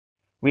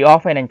We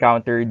often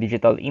encounter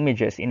digital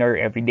images in our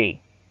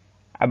everyday.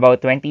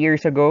 About 20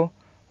 years ago,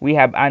 we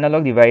have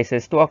analog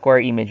devices to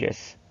acquire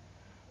images.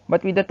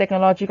 But with the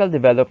technological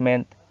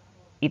development,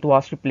 it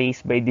was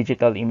replaced by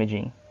digital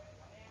imaging.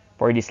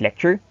 For this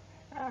lecture,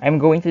 I'm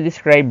going to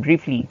describe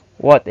briefly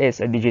what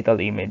is a digital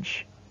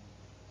image.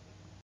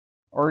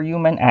 Our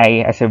human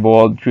eye has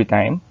evolved through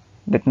time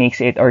that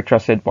makes it our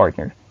trusted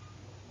partner.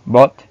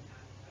 But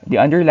the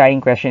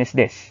underlying question is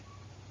this: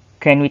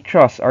 can we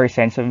trust our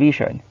sense of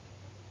vision?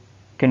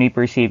 Can we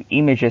perceive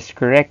images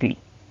correctly?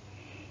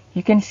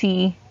 You can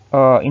see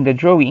in the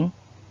drawing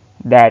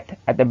that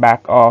at the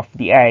back of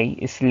the eye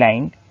is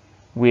lined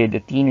with a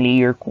thin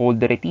layer called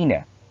the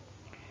retina.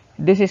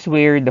 This is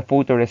where the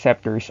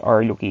photoreceptors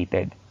are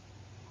located.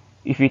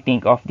 If you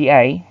think of the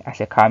eye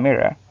as a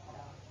camera,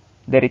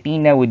 the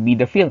retina would be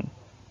the film.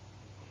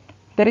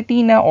 The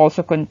retina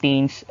also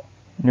contains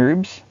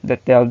nerves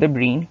that tell the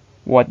brain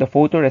what the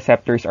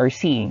photoreceptors are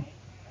seeing.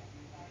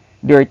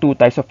 There are two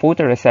types of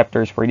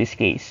photoreceptors for this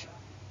case.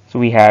 So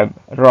we have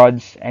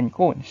rods and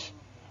cones,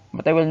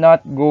 but I will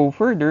not go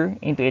further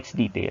into its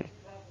detail.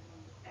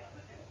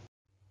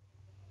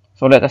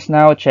 So let us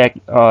now check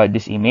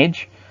this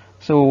image.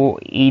 So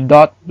a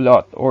dot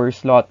blot or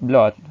slot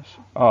blot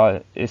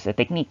is a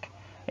technique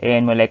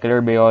in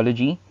molecular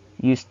biology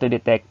used to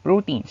detect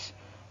proteins.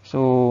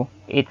 So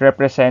it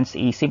represents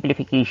a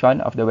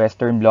simplification of the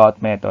Western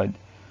blot method.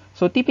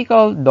 So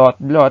typical dot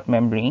blot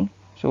membrane,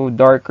 so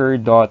darker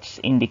dots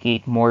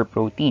indicate more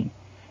protein.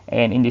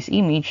 And in this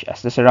image,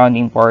 as the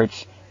surrounding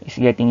parts is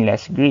getting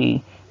less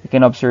gray, you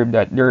can observe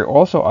that there are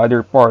also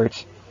other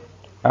parts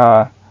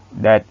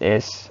that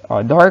is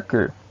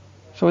darker.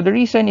 So the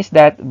reason is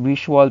that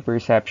visual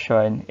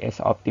perception is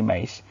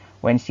optimized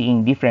when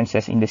seeing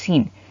differences in the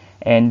scene.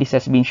 And this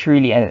has been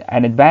surely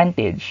an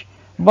advantage,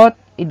 but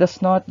it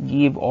does not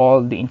give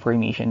all the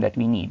information that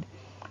we need.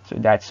 So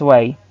that's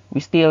why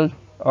we still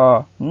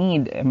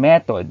need a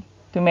method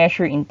to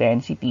measure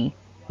intensity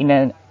in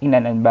an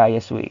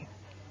unbiased way.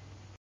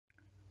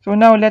 So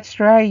now let's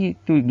try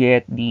to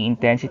get the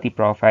intensity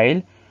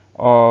profile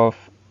of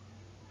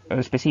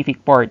a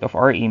specific part of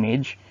our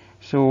image.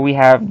 So we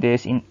have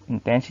this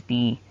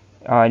intensity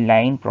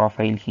line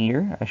profile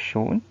here as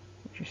shown,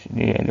 which is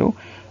the yellow,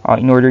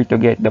 in order to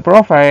get the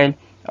profile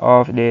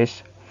of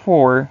these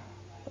four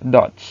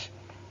dots.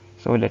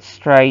 So let's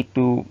try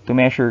to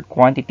measure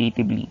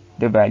quantitatively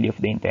the value of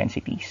the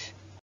intensities.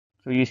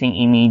 So using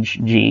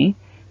ImageJ,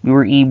 we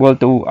were able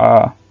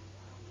to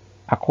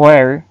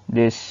acquire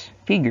this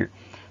figure.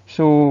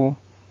 So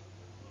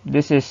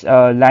this is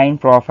a line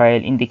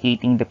profile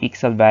indicating the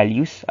pixel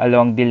values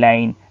along the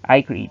line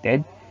I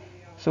created.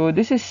 So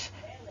this is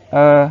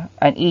an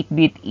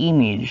 8-bit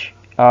image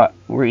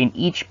wherein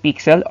each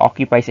pixel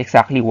occupies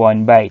exactly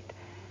 1 byte.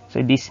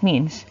 So this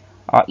means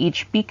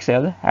each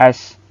pixel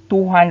has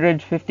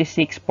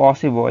 256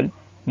 possible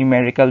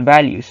numerical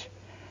values.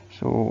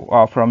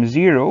 So from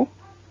 0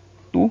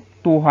 to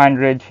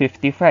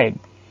 255.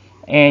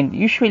 And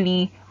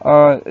usually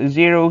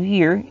 0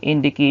 here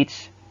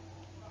indicates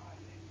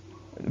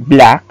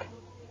black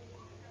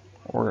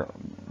or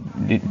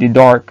the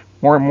dark,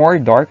 more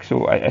dark.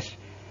 So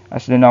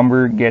as the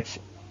number gets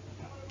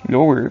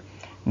lower,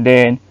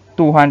 then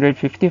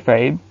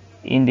 255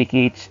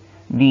 indicates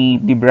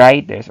the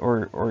brightest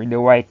or the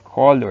white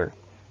color.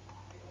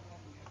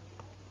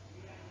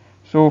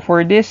 So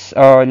for this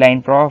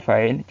line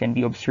profile, it can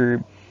be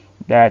observed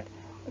that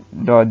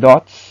the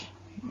dots,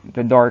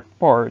 the dark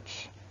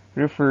parts,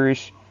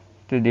 refers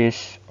to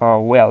these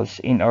wells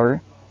in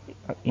our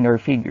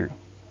figure.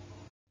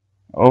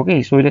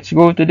 Okay, so let's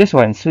go to this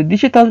one. So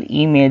digital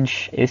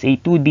image is a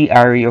 2D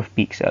array of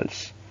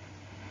pixels.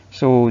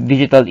 So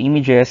digital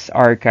images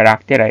are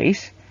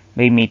characterized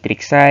by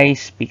matrix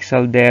size,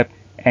 pixel depth,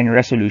 and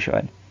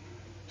resolution.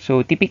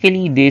 So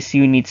typically these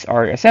units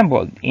are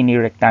assembled in a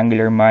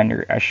rectangular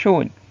manner as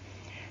shown.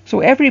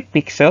 So every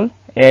pixel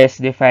is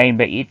defined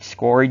by its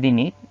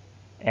coordinate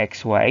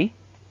xy.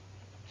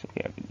 So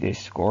we have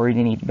this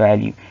coordinate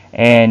value,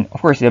 and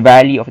of course the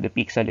value of the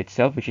pixel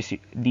itself, which is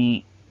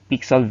the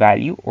pixel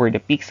value or the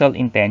pixel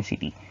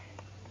intensity.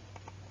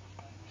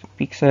 So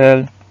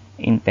pixel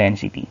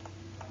intensity.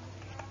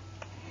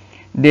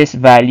 This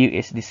value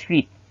is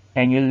discrete,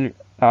 and you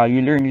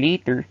learn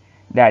later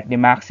that the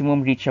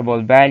maximum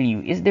reachable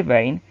value is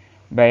defined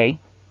by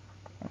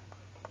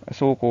a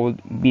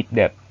so-called bit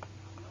depth.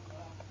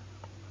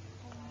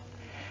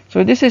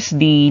 So this is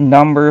the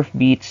number of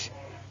bits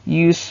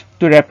used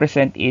to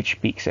represent each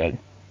pixel.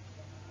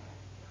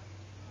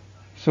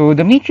 So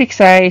the matrix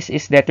size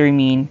is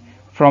determined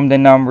from the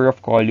number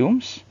of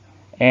columns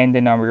and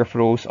the number of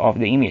rows of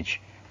the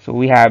image. So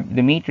we have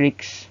the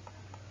matrix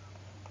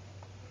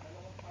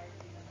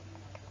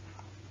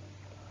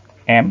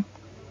M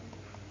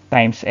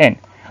times N,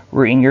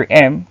 wherein your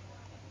M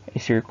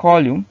is your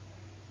column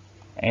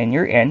and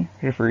your N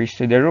refers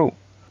to the row.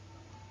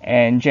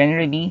 And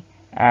generally,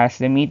 as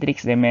the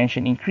matrix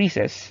dimension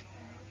increases,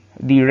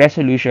 the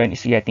resolution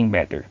is getting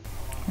better.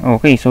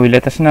 Okay, so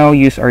let us now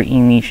use our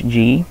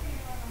ImageJ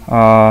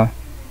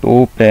to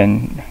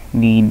open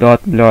the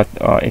dot blot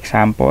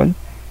example.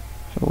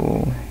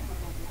 So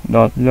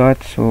dot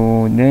blot.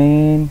 So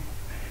then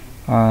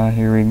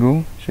here we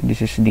go. So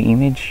this is the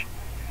image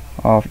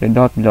of the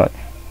dot blot.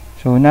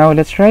 So now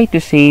let's try to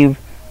save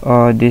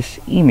this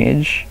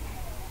image.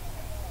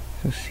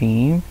 So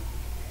save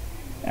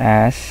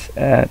as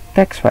a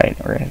text file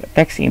or a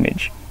text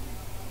image.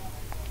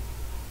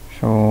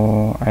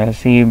 So I'll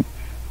save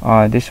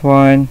this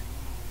one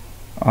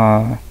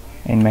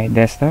in my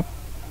desktop.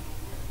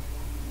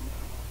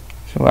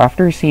 So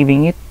after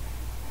saving it,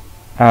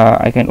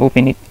 I can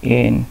open it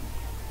in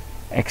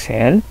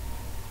Excel,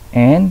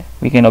 and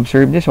we can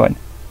observe this one.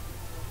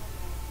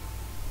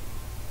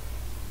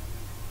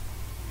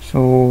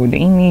 So the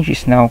image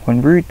is now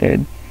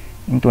converted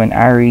into an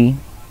array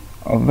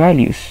of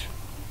values.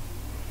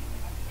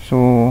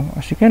 So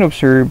as you can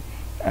observe,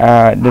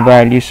 the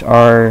values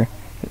are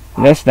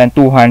less than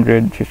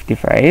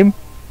 255.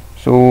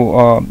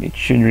 So it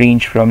should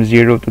range from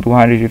 0 to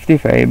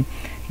 255,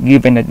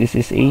 given that this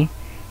is an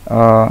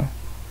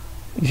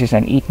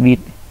 8-bit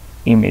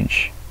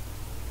image.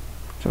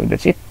 So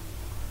that's it.